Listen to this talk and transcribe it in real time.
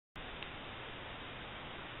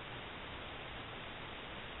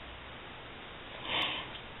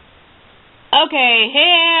Okay,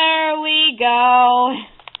 here we go.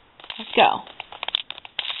 Let's go.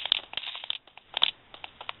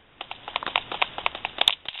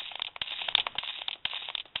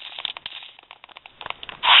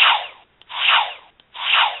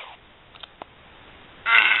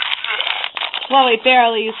 Well, we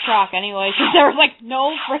barely used chalk anyway, because there was like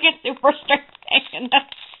no freaking super strength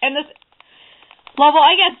in this level.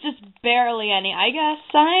 I guess just barely any. I guess.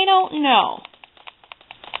 I don't know.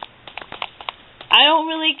 I don't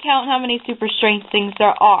really count how many super strength things there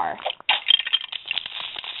are.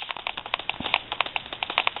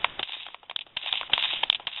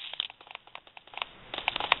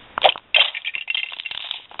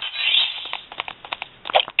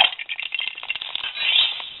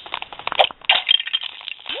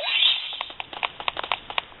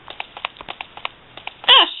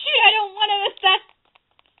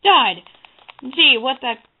 Died. Gee, what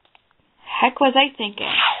the heck was I thinking?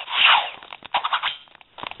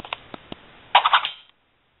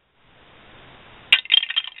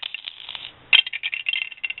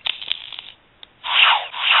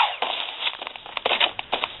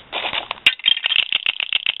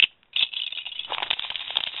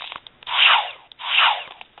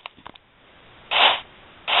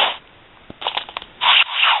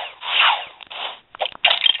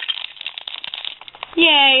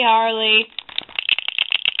 Yay, Harley.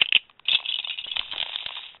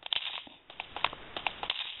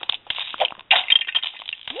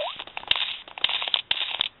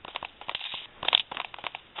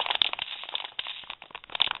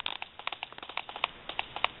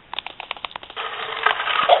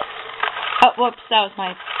 Oh, whoops, that was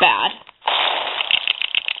my bad.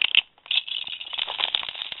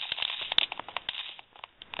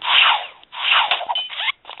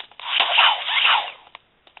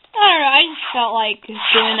 I just felt like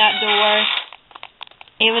doing that door,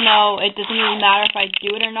 even though it doesn't really matter if I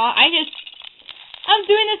do it or not. I'm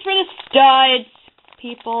doing this for the studs,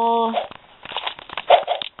 people.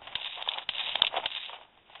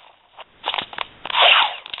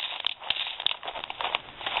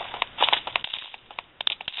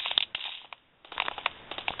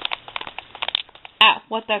 Ah,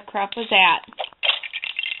 what the crap was that?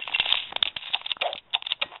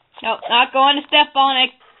 Nope, not going to step on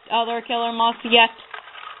it. Other killer moths yet.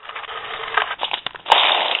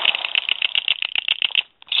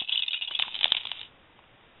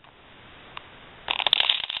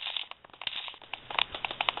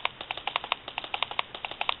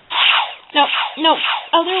 No,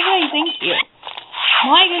 other way, thank you.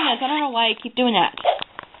 My goodness, I don't know why I keep doing that.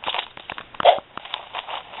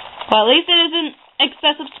 Well, at least it isn't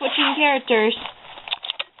excessive switching characters.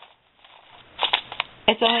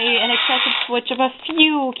 It's only an excessive switch of a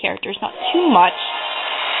few characters, not too much.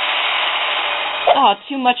 Oh,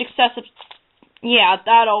 too much excessive. Yeah,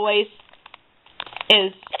 that always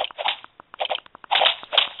is.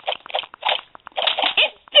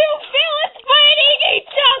 It's two villains fighting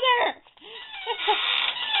each other!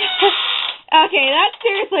 Okay, that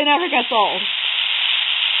seriously never gets old.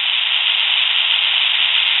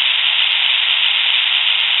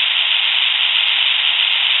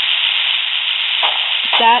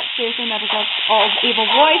 That seriously never gets old. Evil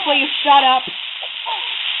voice, will you shut up?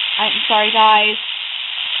 I'm sorry, guys.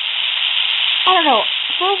 I don't know.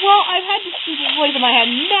 For a while, I've had this evil voice in my head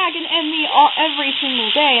nagging at me every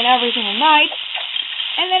single day and every single night.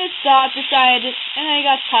 And then it stopped, and then it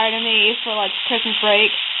got tired of me for, like, Christmas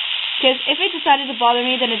break. Because if it decided to bother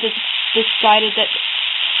me, then it just decided that,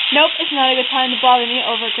 nope, it's not a good time to bother me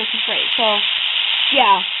over Christmas break. So,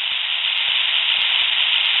 yeah.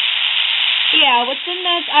 Yeah, what's in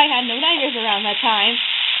that, I had no nightmares around that time.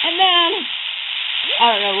 And then,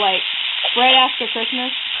 I don't know, like, right after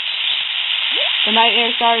Christmas, the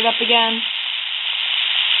nightmare started up again.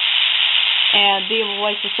 And the evil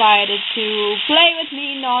voice decided to play with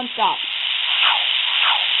me non-stop.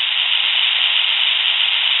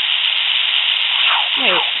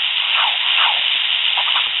 Wait.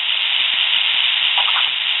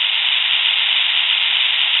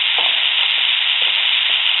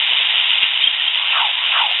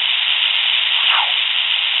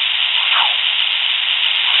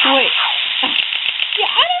 Wait. Yeah,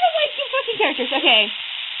 I don't know why I keep switching characters. Okay,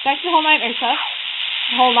 back to the whole nightmare stuff.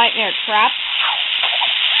 The whole nightmare crap.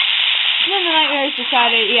 And then the nightmares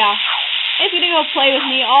decided, yeah, it's gonna go play with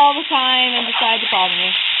me all the time and decide to bother me.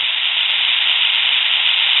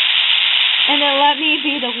 And then let me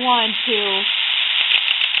be the one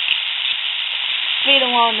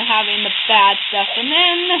having the bad stuff. And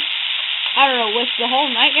then, I don't know, with the whole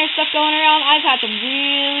nightmare stuff going around, I've had some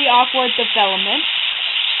really awkward developments.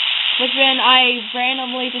 was when I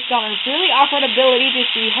randomly just got a really awkward ability to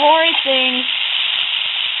see horrid things.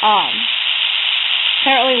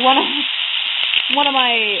 Apparently one of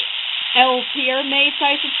my peer mates,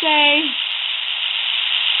 I should say,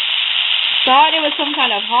 thought it was some kind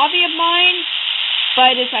of hobby of mine,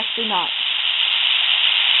 but it's actually not.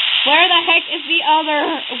 Where the heck is my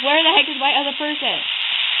other person?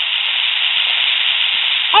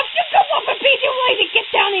 I'm just so fucking being too lazy. Get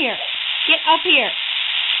down here. Get up here.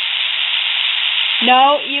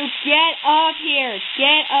 No, you get up here.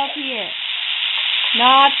 Get up here.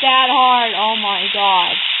 Not that hard. Oh my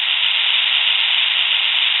god.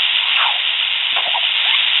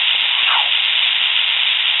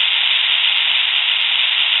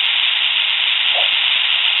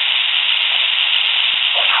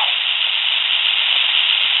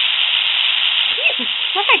 Jesus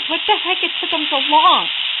Christ, what the heck? It took them so long.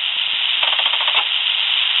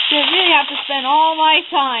 I really have to spend all my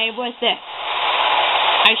time with this.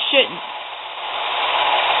 I shouldn't.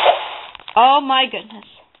 Oh my goodness.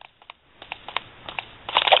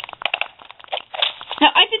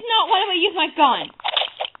 Now, I did not want to use my gun.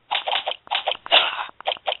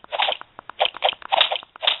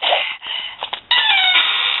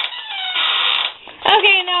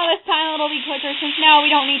 Okay, now this time it'll be quicker since now we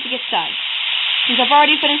don't need to get stuck. Since I've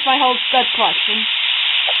already finished my whole stud collection.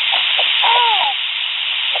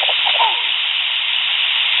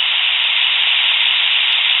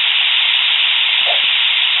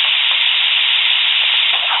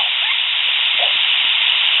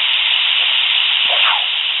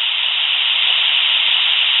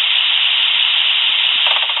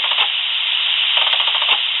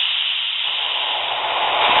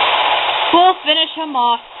 We'll finish him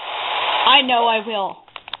off. I know I will.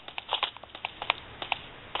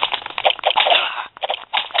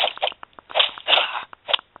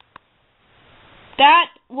 That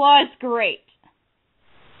was great.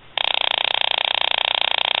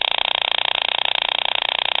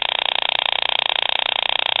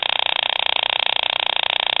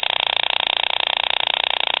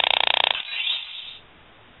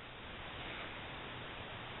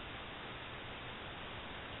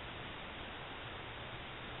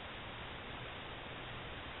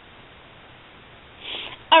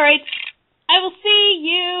 Alright, I will see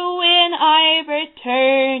you when I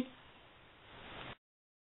return.